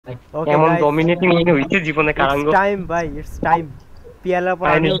ওকে এমন guys, dominating মনে হইছে জীবনে ইটস কারাঙ্গ। টাইম ভাই, ইটস টাইম। পিএলের পর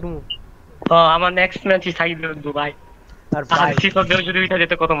আমি উঠবো। আমার নেক্সট ম্যাচই সাইড উঠবো ভাই। আর আর ভাই, ফিফা বেল যদি উঠা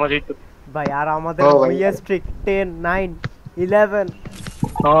যেত কত মজা হইতো। ভাই আর আমাদের ও ভাই বিএস ট্রিক 10 9 11।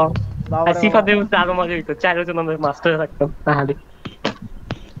 হ্যাঁ, আর বাবারে ফিফা বাবা। দিয়ে উঠতে আরো মজা হইতো, চারজন আমরা মাস্টারে থাকতাম তাহলে।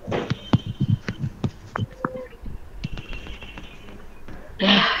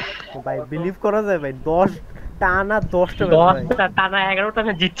 ভাই বিলিভ করা যায় ভাই, 10 টানা 10টা ম্যাচ ভাই। 10টা টানা 11টা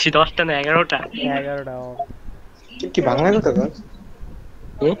আমি জিতছি, 10টা না 11টা। 11টা। কি বাংলা কথা কস?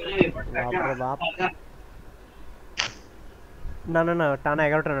 বাপরে বাপ। না না না, টানা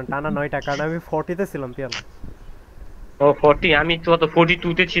 11টা না, টানা 9টা, কারণ আমি 40 তে ছিলাম পিয়াল। ও 40, আমি তো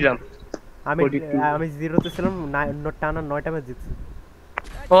 42 তে ছিলাম। আমি 42। আমি 0 তে ছিলাম, টানা 9টা ম্যাচ জিতছি।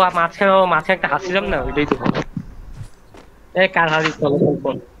 মাঝখানে একটা হাসছিলাম না, ওইটাই তো ভালো। এই কার হারি চলো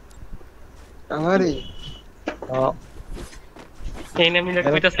চল। আমারই এই না মিলে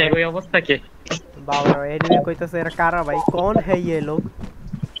কইতাছে ওই অবস্থা কে। बाबा एनिमी কইতাছে এরা কারা ভাই, कौन है ये लोग,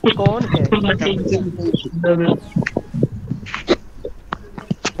 कौन है,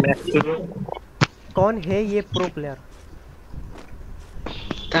 कौन है ये प्रो प्लेयर,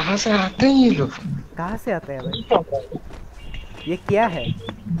 कहाँ से आते हैं ये लोग? कहाँ से आते हैं भाई, ये क्या है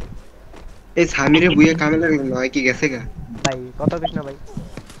এই সামিরের বুইয়া কামে লাগলো নয় কি গেছে গা? ভাই, কত কৃষ্ণ ভাই।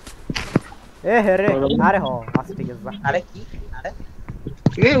 এ হে রে, আরে হ আচ্ছা ঠিক আছে যা। আরে কি? আরে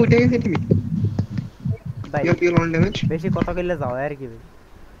এ উঠে গেছে তুমি। ভাই ইউ ফিল অন ড্যামেজ। বেশি কথা কইলে যাও আর কি ভাই।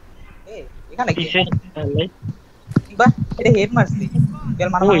 এ এখানে কি? কিসে আলাই বাহ, এটা হেড মারছি। চল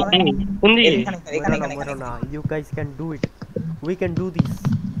মার মার ওই মার। কোন দিকে এখানে এখানে এখানে মরো এখানে। না, you guys can do it, we can do this,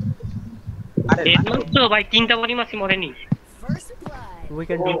 আরে হেড মারছো ভাই, তিনটা বডি মারছি মরেনি। We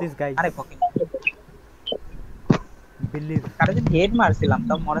can do this guys, আরে ফকিং। বিলিভ। কারে যে হেড মারছিলাম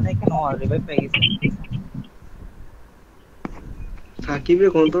তাও মরে নাই কেন? রিভাইভ পেয়ে গেছে। সাকিবের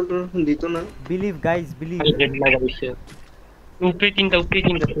কন্ট্রোল দিত না। Believe guys, believe. হেড লাগা দিছে। উপরে তিনটা সব উপরে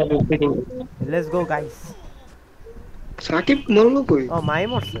তিনটা। Let's go guys. সাকিব মরলো কই? ও মাই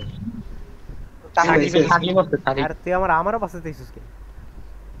মরছে। সাকিবের থাকলে করতে পারি। আর তুই আমারও পাশে দিছিস কে?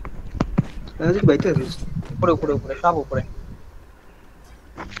 আজ বাইতে আছিস। উপরে উপরে উপরে সব উপরে।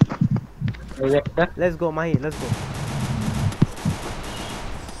 এই একটা let's go Mahi, let's go.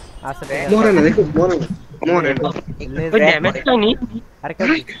 আচ্ছা ঠিক আছে। মরে না দেখো, মরে না। মরে না। লেটস ওই ড্যামেজ তো নি। আরে কেউ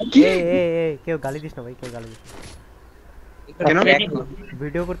কেউ গালি দিস না ভাই, কেউ গালি দিস না। কেন?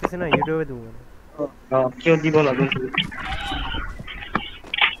 ভিডিও করতেছ না, ইউটিউবে দেবো না। কেউ দিব না কিন্তু।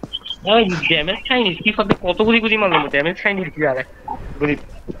 ওই ড্যামেজ খাইনি, কি ফলে কত গুলি গুলি মারলাম, ড্যামেজ খাইনি কি আরে গুলি।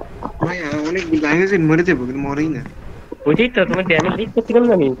 ভাই অনেক লাইনে মরে যাবো কিন্তু মরেই না। ওইটাই তো তোমার ড্যামেজ দিতে ছিলাম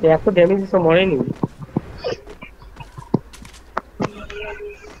না আমি, এত ড্যামেজ দিছো মরেনি।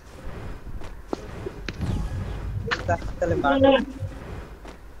 তাহলে মার।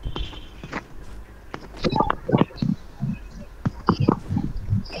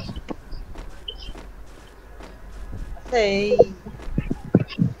 আচ্ছা এই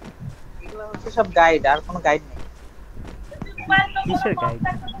এগুলো হচ্ছে সব গাইড, আর কোনো গাইড নেই। কিসের গাইড?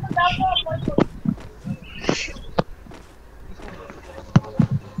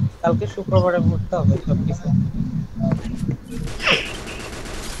 কালকে শুক্রবারে পড়তে হবে সব কিছু।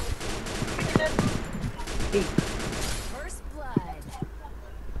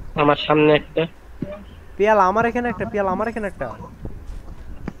 আমার সামনে একটা পিয়াল আমার এখানে একটা, পিয়াল আমার এখানে একটা,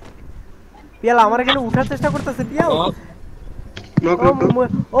 পিয়াল আমার এখানে উঠার চেষ্টা করতেছে পিয়াল। নক ও নক।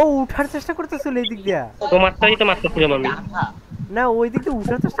 ও উঠার চেষ্টা করতেছিল এই দিক দিয়া। তোমারটাই তো মারতে ছিলাম আমি। না ওই দিক দিয়ে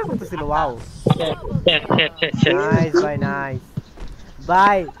উঠার চেষ্টা করতেছিল। ওয়াও নাইস ভাই, নাইস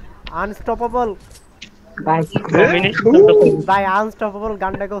ভাই, আনস্টপেবল ভাই ভাই, আনস্টপেবল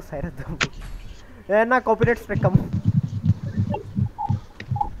গানটাকেও সাইরা দাও। এ না কপিরাইট স্ট্রাইক কাম।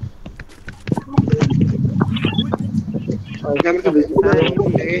 ক্যামেরা তো বেশি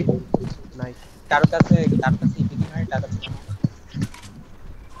নাইস। কারো কাছে ইপিডিনারি টাকা ছিল না।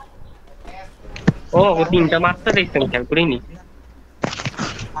 ও তিনটা মারতে দেখতাম, খেয়াল করিনি।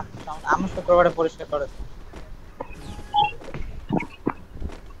 আমি শুক্রবারে পরিষ্কার করেছি।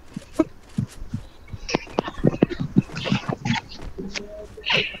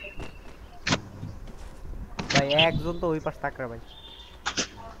 ভাই একজন তো ওই পাশ থাকরা ভাই,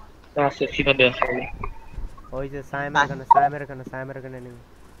 আচ্ছা সিধা দেওয়া ওই যে সাইমের এখানে, সাইমের এখানে, সাইমের এখানে নেই।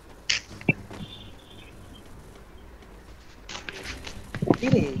 কি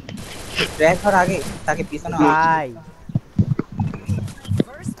রে ট্র্যাক হওয়ার আগে তাকে পিছনে ভাই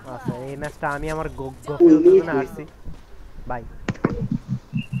আচ্ছা এই ম্যাচটা আমি আমার গফিল দুজনে হারছি ভাই।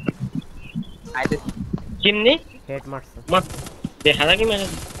 আইতে কেমনে হেড মারছে। মার দেখা লাগি মানে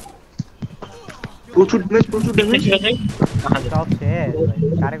প্রচুর ড্যামেজ। সব শেষ ভাই,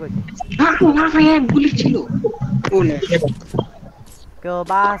 কারে কইছিস? না ভাই এক গুলি ছিল। ও না কেউ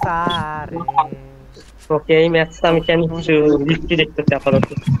বাসারে ওকে এই ম্যাচটা আমি কেন কিছু লিখতে দেখতেছি আপাতত।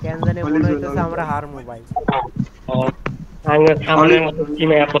 কেন জানি মনে হইতেছে আমরা হারমু ভাই। আমি আমাদের মতো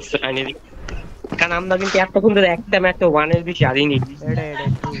টিমে অ্যাপোস্ট ফাইনালি, কারণ আমরা কিন্তু এতক্ষণ ধরে একটা ম্যাচে ওয়ানের বেশি হারিনি। এটা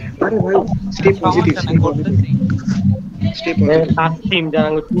ট্রু। আরে ভাই স্টে পজিটিভ সমস্যা নাই, করতেছি। Stay positive. ফার্স্ট টিম যারা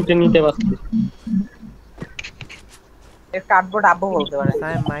টুটে নিতে পারছে। এর কার্ডবোর্ড আব্বু বলতে পারে।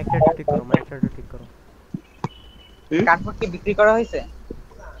 সাইম মাইকটা একটু ঠিক করো, মাইকটা একটু ঠিক করো। কার্ডবোর্ড কি বিক্রি করা হয়েছে?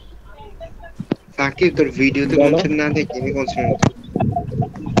 সাকিব তোর ভিডিওতে কনসেন্ট না দেখে গেমে কনসেন্ট।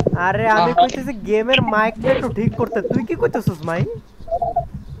 আরে আমি কইতেছি গেমের মাইকটা একটু ঠিক করতে, তুই কি কইতেছিস মাই?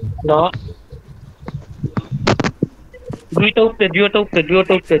 না দুইটা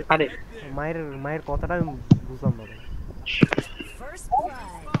উঠতে আরে মায়ের কথাটা আমি বুঝলাম না ভাই।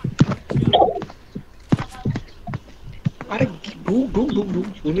 আরে ঢুক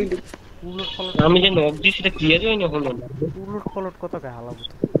শুনি উলট পালট, আমি যে নক দিই সেটা ক্লিয়ার হয়নি হলো না। উলট পালট কথা কে হালাবো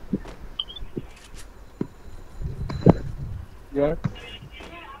তো।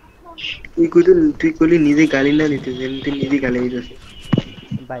 তুই কইলি নিজে গালি না দিতে, যেমন নিজে গালি দিতেছিস।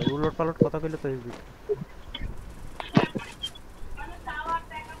 ভাই উলট পালট কথা কইলে তো হইবি।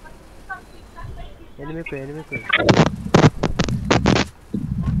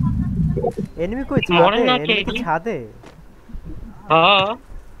 এনিমি কই মরে ছাদে, না কে এনিমি কি এটি? ছাদে? হ্যাঁ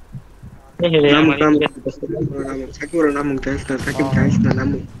এই রে আমার সাকিব ওর নাম গাইস না, সাকিব গাইস না নাম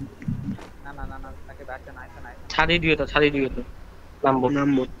না তাকে বাঁচা না না। ছাড়ি দিও তো নামবো নাম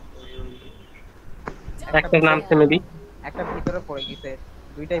একটা নাম মেবি। একটা ভিতরে পড়ে গেছে,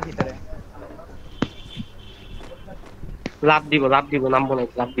 দুইটাই ভিতরে। লাভ দিব নামবো না,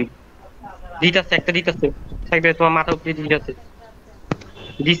 লাভ দিব। একটা দিতেছে সাইডে তোমার মাথা উপরে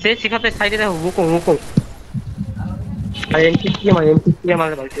দিছে শিখাতে সাইডে দেখো হুকো আর এমপি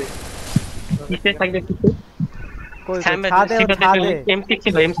আমার বাইতে দিছে সাইডে কিছু কই সামনে ছাদে শিখাতে ছাদে। এমপি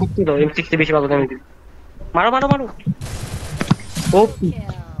ছিল এমপি বেশি ভালো দামি দিই। মারো ও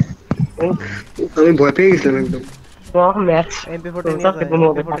আমি ভয় পেয়ে গেছিলাম একদম। তো ম্যাচ MP40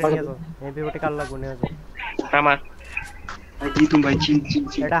 নিয়ে যাও, MP40 কার লাগবে নিয়ে যাও। আমার আর জিতুম ভাই চিল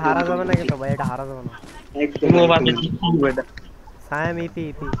এটা হারা যাবে না কিন্তু ভাই, এটা হারা যাবে না। একদম মোবাইলে জিতবো এটা সাইম ইপি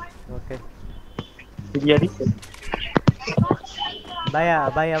ওকে দিয়া দিছে।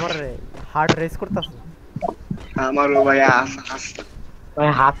 ভাই আমার হার্ট রেস করতেছে। আমারও ভাই আস ভাই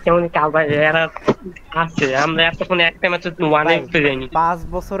হাত কেমন কালবা এরা আছে, আমরা এতক্ষণ একটা ম্যাচ ওয়ানে উঠতে যাইনি। 5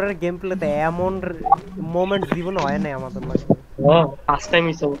 বছরের গেম প্লেতে এমন মোমেন্ট জীবনে হয় না আমাদের লাইফে। ও ফার্স্ট টাইম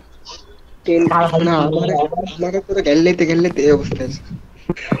ইসো না আমারে পুরো গেললেতে এই অবস্থা আছে।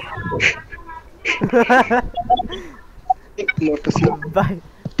 এক মোটরসি ভাই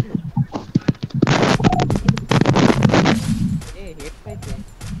এ হেড খাইছে।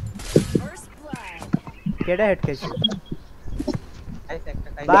 কেডা হেড খাইছে? খাইছে একটা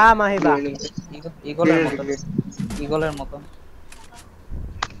খাইছে। বা মাহিবা ইগলের মতন।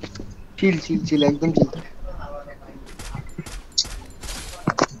 চিল একদম চিল।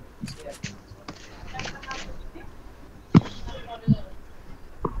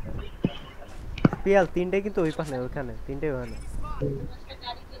 পিয়াল তিনটে কিন্তু ওই পাশে ওখানে তিনটে ওখানে।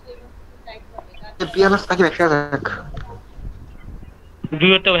 পিয়ালাস তাকে একসাথে থাক,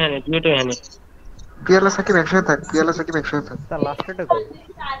 দুইটা হ্যানে পিয়ালাস তাকে একসাথে থাক। তার লাস্টেটা কই?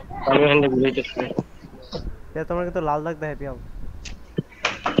 আমি হ্যানে বুঝাইতেছি। পিয়াল তোমার কিন্তু লাল দাগ দেখায় পিয়াল।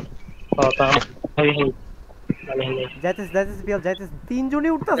 তা আমি যাইতেছে পিয়াল যাইতেছে,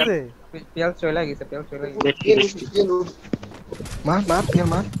 তিনজনই উঠতাছে। পিয়াল চলে গেছে। দেখছি মার পিয়াল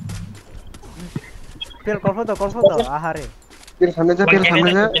পিয়াল কনফার্ম দাও আহারে। পিয়াল সামনে যা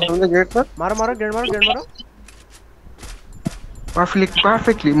গেট মার। মারো গেট মারো।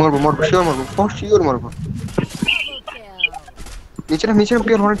 পারফেক্টলি মারবো শিওর মারবো। নিচে না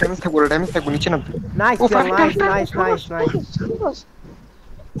পিয়াল অনেক ড্যামেজ থাকবো নিচে না। Nice Piyal, nice.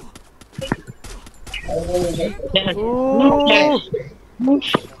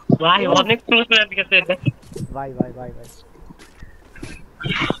 ভাই অনেক ক্লোজ হয়ে গেছে এটা। ভাই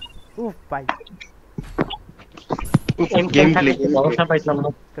উফ ভাই গেম প্লে ভরসা পাইছিলাম না।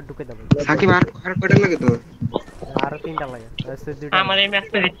 ঢুকে দাও। সাকিব আর কয়টা লাগে তোর? আরো তিনটা লাগে, দুইটা আমার এই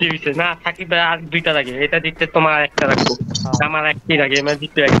ম্যাচটা জিততে হইছে না, সাকিব ভাই আর দুইটা লাগে, এটা জিততে তোমার একটা রাখবো। আমার একটাই লাগে, ম্যাচ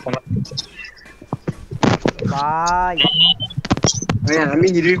জিততে লাগে আমার। ভাই আমি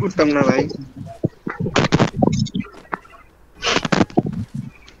হিরির করতাম না ভাই।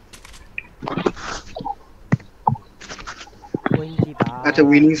 আচ্ছা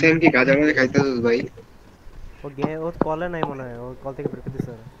উইনিং সাইন কি গাজা মাঝে খাইতেছিস ভাই? ও কলে নাই মনে হয়, ও কল থেকে বের করে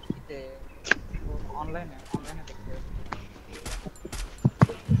দিছে। অনলাইনে দেখতে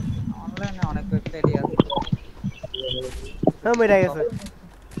অনলাইনে অনেক ওয়েবসাইটই আছে হ্যাঁ মেরে গেছে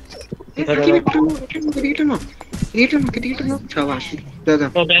সাকিব এটা নো শাবাশ দাদা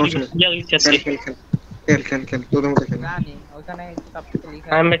খেল তোদের মতো খেল জানি ওখানে সবকিছু লেখা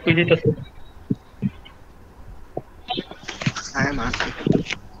আমি একটু দিতেছি আয় মার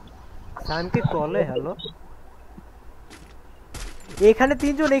সাইম কি কলে হ্যালো এখানে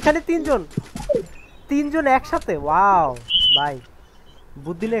তিনজন একসাথে ওয়াও ভাই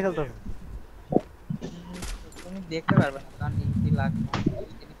বুদ্ধি নিয়ে খেলতেছে তুমি দেখতে পারবে না কারণ ইজি লাগবে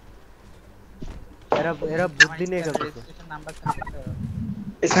এরা বুদ্ধি নিয়ে খেলতেছে রেজিস্ট্রেশন নাম্বার দেখতে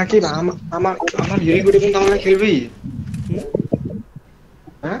পারবে সাকিব আমার হিরি গুড়ি কোন তাহলে খেলবি কি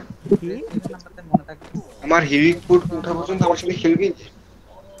হ্যাঁ কি রেজিস্ট্রেশন নাম্বারটা মনে থাকবে আমার হিরি কোড কোথা পর্যন্ত আমার সাথে খেলবি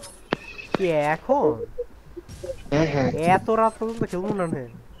কি এখন হ্যাঁ এত রাত পর্যন্ত খেলবো না নে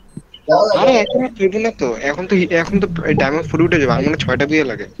আরে এখন আর খেলবো না তো এখন তো ডায়মন্ড ফুল উঠে যাবে আমার মনে 6টা দিয়ে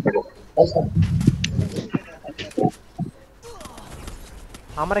লাগে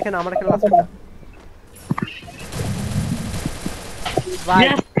আমার এখানে লাস্ট একটা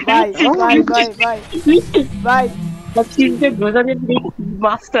ভাই তিনটে গোজারের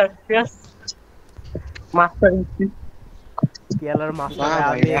মাস্টার ইয়েস মাস্টার কেলার মাস্টার বাহ,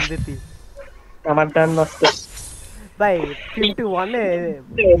 আমি ভাই, এমডিপি আমার ডান মাস্টার ভাই 51 এ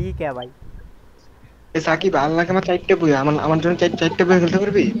ই কে ভাই এ সাকিব আল্লাহকে আমার 4টা বই আমার জন্য 4টা বই খেলতে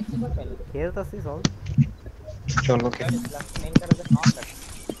পারবি খেলতাছি সব চলো খেল মেল করে যে সাউন্ড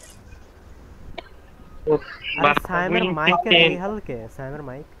আরে সাইমের মাইকের এই হালকে সাইমের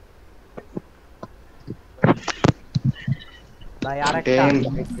মাইক ভাই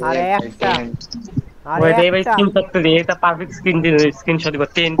আরেকটা ওই দে ভাই স্ক্রিনশট তো দে এটা পারফেক্ট স্ক্রিনশট দিব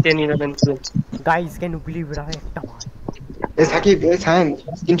 10 10 11 12 guys can you believe it আরেকটা ভাই এ সাকিব এ সাইন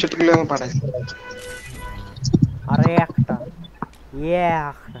স্ক্রিনশট গুলো আমার পাঠাইস আরে একটা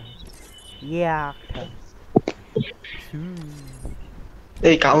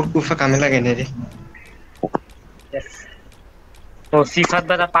এই কাউর কুফা কামে লাগে না রে ও সিফাত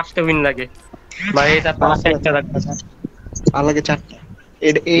দ্বারা 5টা উইন লাগে ভাই এটা 5টা রাখতে আলাগে 4টা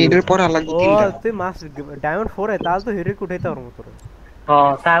এর পর আলাগে ও 3টা তুই মাস ডায়মন্ড 4 এ তাহলে তো হিরো উঠাইতে পারবো তোর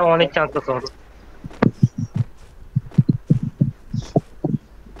হ্যাঁ তার অনেক চান্স আছে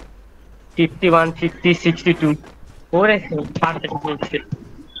 51 50 62 ওরে পারফেক্ট বলছে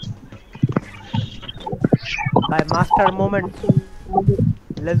ভাই মাস্টার মোমেন্ট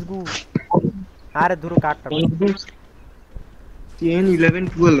লেটস গো আরে দূর কাটটা 10 11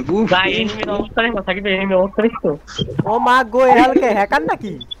 12 উফ ভাই এনিমি অবস্থা দেখো থাকি এনিমি অবস্থা দেখো ও মা গো এ হালকে হ্যাকার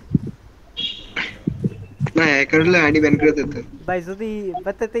নাকি না করলে আইডি ব্যান করে দিত ভাই যদি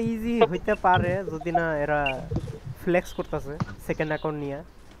বাতাতে ইজি হইতে পারে যদি না এরা ফ্লেক্স করতেছে সেকেন্ড অ্যাকাউন্ট নিয়ে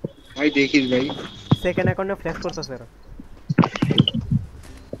ভাই দেখিস ভাই সেকেন্ড অ্যাকাউন্টে ফ্লেক্স করতেছে এরা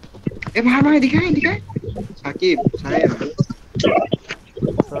এ ভাই দিখাই সাকিব সাহেব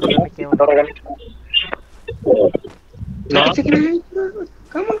তোর জন্য কেউ না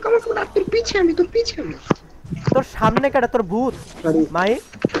কামন তোর পিছে আমি তোর সামনে কাটা তোর ভূত মাহি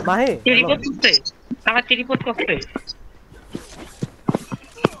কি রিপোর্ট করতে তারা কি রিপোর্ট করতে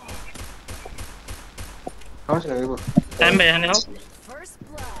আমার সাথে গো টাইম ভাই এখানে হোক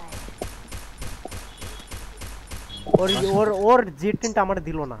ওর জি10টা আমার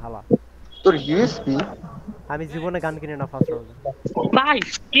দিল না হালা তোর ইউএসপি আমি জীবনে গান কিনে না ফার্স্ট রাউন্ডে ভাই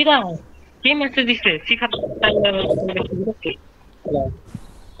কি দাও কি মেসেজ দিছে শিখাত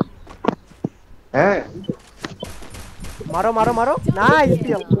হ্যাঁ মারো নাইস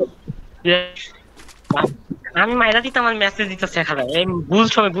পিএল আমি মাইরা দিতাম আমার মেসেজ দিতে শেখা যায় এই ভুল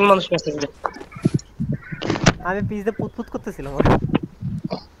সময় ভুল মানুষ মেসেজ দেয় আমি পিছতে পুতপুত করতেছিলাম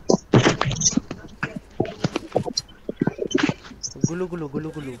গুলু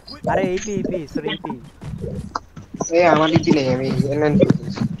আরে এইপি সরি এইপি এই আমার ইপি নেই আমি এনএন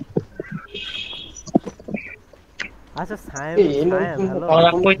আচ্ছা সাইম হ্যালো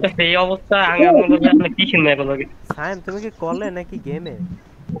ওরা কইতে সেই অবস্থা আমি আপনাদের আপনি কি শুনবে এগুলো সাইম তুমি কি কলে নাকি গেমে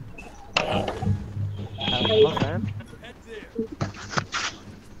হ্যালো সাইম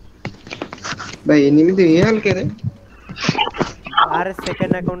ভাই এনিমি তো ইয়াল করে আরে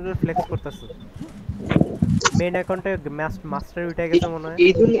সেকেন্ড অ্যাকাউন্টে ফ্লেক্স করতেছে মেইন অ্যাকাউন্টে মাস্টার উঠে গেছে মনে হয়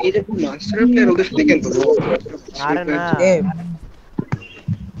এটা তো মাস্টার প্লেয়ার ওদের সাথে কেন বলবো আরে না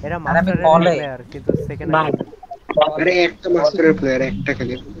এরা মাস্টার প্লেয়ার কিন্তু সেকেন্ড আরে একটা মাস্টারের প্লেয়ার একটা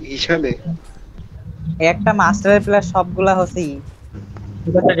খালি হিসাবে একটা মাস্টারের প্লেয়ার সবগুলা হচ্ছে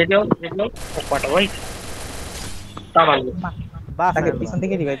রেডিও কটা ভাই তামাল বাস তাকে পিছন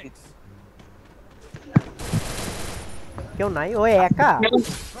থেকে রিভাইভ দিচ্ছে কেউ নাই ওই একা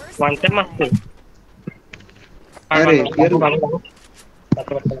ওয়ান টাইম মাস্টার আরে পিয়ারু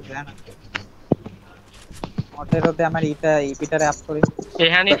মটেরতে আমার ইপিটারে আপ করি।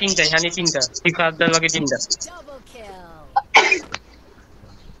 এখানে তিনটা ফিফার লগে তিনটা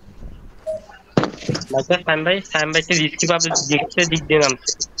লাইক সাইম ভাই কে রিস্কি ভাবে দেখতে দিক দিয়ে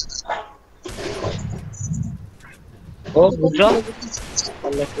নামছে ও বুঝছো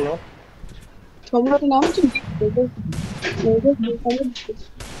আল্লাহ শুনো সম্রাট নাম কি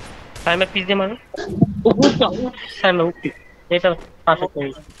সাইম ভাই পিস দিয়ে মারো ও বুঝছো সাইম ভাই উঠি এটা পারফেক্ট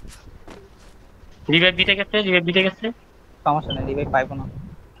রিভাইভ দিতে গেছে সমস্যা নেই, রিভাইভ পাইবো না।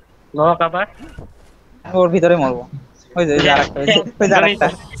 নক আবার আমি ওর ভিতরে মরবো। ওই যে আরেকটা, ওই যে আরেকটা।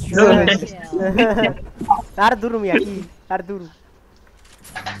 আর দূর মিয়া কি আর দূর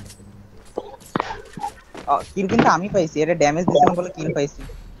কিল কিন্তু আমি পাইছি, এটা ড্যামেজ দিছিলাম বলে কিল পাইছি।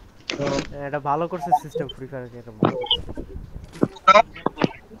 এটা ভালো করছে সিস্টেম ফ্রি ফায়ার এটা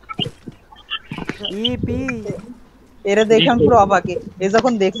ইপি এরা দেখে আমি পুরো অবাক। এ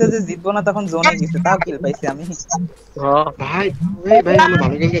যখন দেখছে যে জিতবো না তখন জোনে গেছে, তাও কিল পাইছি আমি। ভাই ভাই আমরা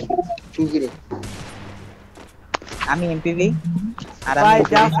ভালো গেল 2-0 আমি এমপিভি আর ভাই আমি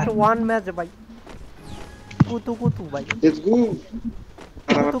জাস্ট ওয়ান ম্যাচ ভাই কুতু ভাই লেটস গো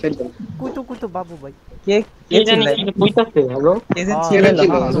আর আমার সাইড কুতু বাবু ভাই কে কে কে জানি ছিল? কি কইতাছে হ্যালো কে যে ছিল?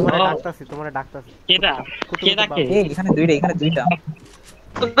 তোমারে ডাকতাছি কেডা কে এই এখানে দুইটা।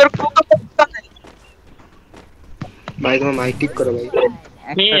 ভাই তোমার মাইক ঠিক করো ভাই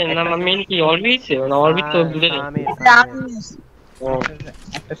কে না মেন কি অলওয়েজ না অলওয়েজ তো দূরে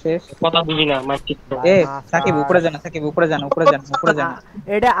একটা শেষ। কথা বুঝি না মার ঠিক তো এ সাকিব উপরে যান।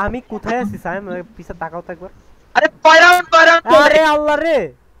 এটা আমি কোথায় আছি সাইম পিছে তাকাও তো একবার। আরে পয়রাউন আরে আল্লাহ রে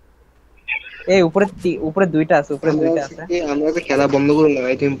এই উপরে দুইটা আছে। আমরা তো খেলা বন্ধ করব না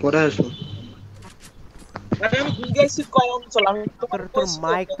ভাই, তুমি পরে আসো। মানে আমি গেছি কয়রাউন চলাম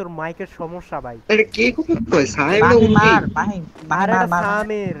তোর মাইকের সমস্যা ভাই। আরে কে কোথায় কই সাহেব না উঠি মার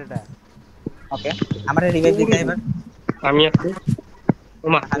সামের এটা ওকে আমরা রিভাইভ দিতে এবার। আমি আছি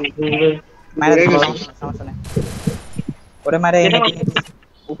ওমা মারা সমস্যা নেই। ওরে মারে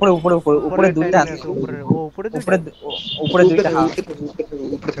উপরে দুইটা আছে। উপরে দুইটা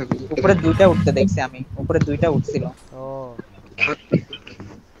উপরে দুইটা উঠতে দেখছি আমি। উপরে দুইটা উঠছিল। ও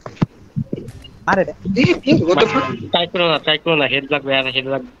আরে রে ট্রাই করো না হেড লাগবে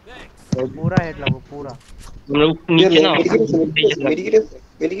পুরা হেড লাগো পুরা আমরা নিচে না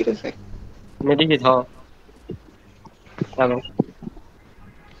মেডিকেট আছে মেডিকেট হ্যাঁ চলো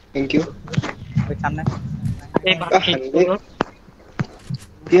থ্যাংক ইউ ওই সামনে এই বাকি জায়গা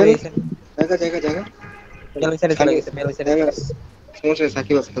বেল সাইডে চলে গেছে। সমস্যা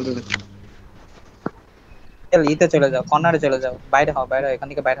সাকিব আছে খেলতে থাক। চল ইতে চলে যাও, কর্নারে চলে যাও। বাইরে হও এখান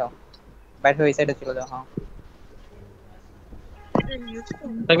থেকে বাইরে হও। বাইরে হয়ে এই সাইডে চলে যাও। হ্যাঁ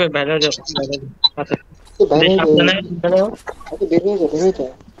দেখো বাইরে যাও আচ্ছা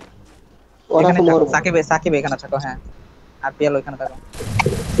সাকিব এখানে থাকো। হ্যাঁ আর পিয়াল ওইখানে থাকো।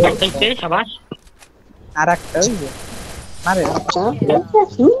 শাবাশ আর একটা ওই যে মারে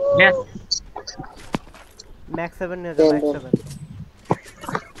ম্যাক্স 7 নিয়ে যাও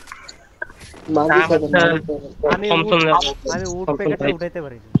ম্যাক্স 7 আমি উড প্যাকেটটা উঠাইতে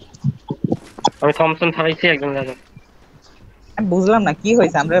পারি না। আমি থমসন ছাড়াইছি একদম দাদা আমি বুঝলাম না কি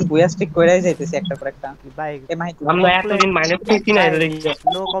হয়েছে। আমরা বুয়া স্টিক কইরাই যাইতেছি একটা পর একটা। ভাই এ মাই আমরা এতদিন -2 না এর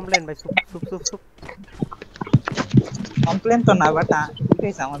নো কমপ্লেইন ভাই সুপ কমপ্লেন তো না বাট কি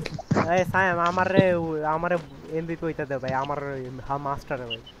হইছে আমার। এই সাইম আমারে এমবিপি হইতা দে ভাই আমার মাস্টারে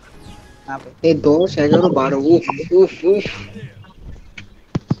ভাই। না ভাই এই 10 11 12 উফ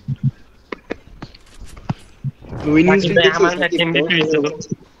উইনিং স্ট্রিক আমার ম্যাচ এমবিপি হইছিল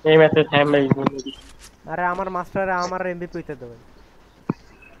এই ম্যাচে টাইম লাগবে আরে আমার মাস্টারে আমার এমবিপি হইতা দে ভাই।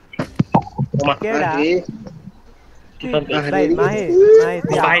 ওমা কেডা ভাই মাহে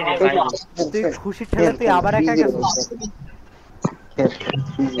তুই খুশি ঠেলে তুই আবার একা গেছিস।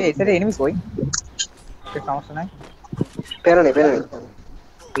 এই সেটা এনিমি কই? সমস্যা নাই। প্যারা নেই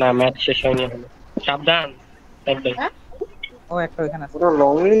না ম্যাচ শেষ হয়নি হলো সাবধান একদম ও একটা ওখানে আছে। পুরো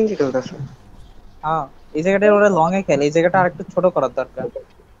লং রেঞ্জ খেলতেছে। হ্যাঁ এই জায়গাটা ওরা লং এ খেলে। এই জায়গাটা আরেকটু ছোট করার দরকার।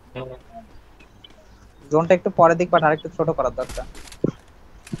 জোনটা একটু পরে দিক বাট আরেকটু ছোট করার দরকার।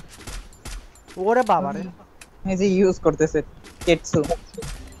 ওরে বাবা রে এই যে ইউজ করতেছে কেটসু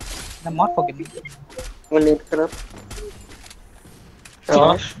না মত পকেট ও নেট খারাপ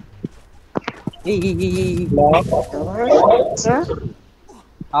এই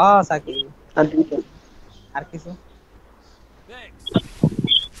সাকি আর কিছু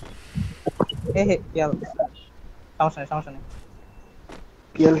হে পিয়াল সমস্যা নেই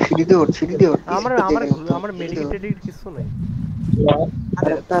পিয়াল সিডি দেও আমার মেডিকেটেড কিছু নাই।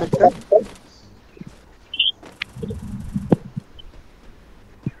 আরে তার একটা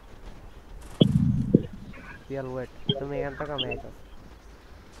পিয়াল ওয়েট তুমি এখান থেকে আমি আইতাছি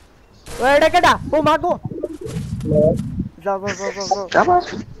ও এটা কেডা ও মাগো যাও যাও যাও যাও, যাও আবার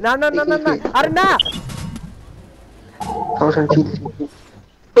না না না না না আরে না সমস্যা নেই,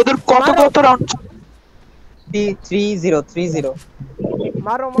 তোদের কত মারো। কত রাউন্ড 30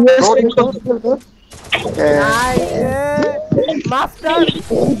 মারো মারো Eh, নাইস মাস্টার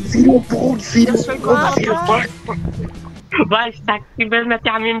ভাই সাকিবের ম্যাচে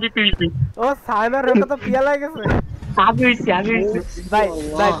আমি এমডি তুইছি ও সাইমার ওটা তো পিয়াল হয়ে গেছে আমি হইছি ভাই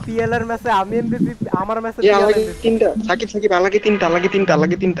ভাই পিএল এর ম্যাচে আমি এমবিপি আমার ম্যাচে ये পিএল अलग तीनटा साकिब साकिब अलग तीनटा अलग तीनटा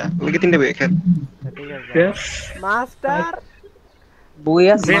अलग तीनटा अलग तीनटा बे खेल ঠিক আছে মাস্টার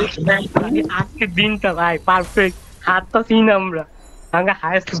বুইয়া আজকে দিনটা ভাই পারফেক্ট হাত তো তিন আমরা আমরা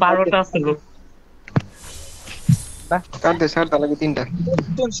হাইয়েস্ট 12টা ছিল सार अलग तीनटा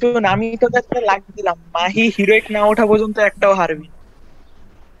শুন শুন আমি তোকে একটা লাগ দিলাম মাহি হিরোইক না ওঠা পর্যন্ত একটাও হারবি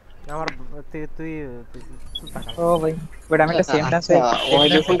আমার তুই তুই টাকা ও ভাই বাট আমি একটা সেম ডান্স ওই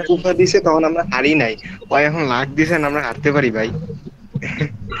যখন কুফা দিছে তখন আমরা হারি নাই ওই এখন লাখ দিছে না আমরা হারতে পারি ভাই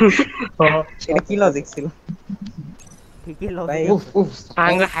এটা কি লজিক ছিল ঠিকই ভাই, লজিক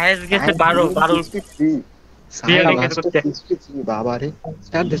আমরা হাইয়েস্ট গেছে 12 বাবা রে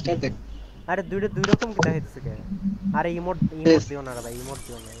স্টার্ট দে আরে দুইটা দুই রকম কি দেখাইতেছে কে আরে ইমোট ইমোট দিও না রে ভাই ইমোট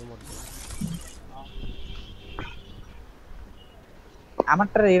দিও না ইমোট দিও না।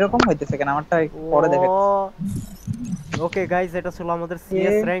 আমারটা এরকম হইতেছে কেন আমারটা পরে দেখে ওকে গাইস এটা ছিল আমাদের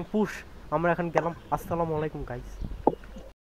সিএস র্যাঙ্ক পুশ আমরা এখন গেলাম আসসালামু আলাইকুম গাইস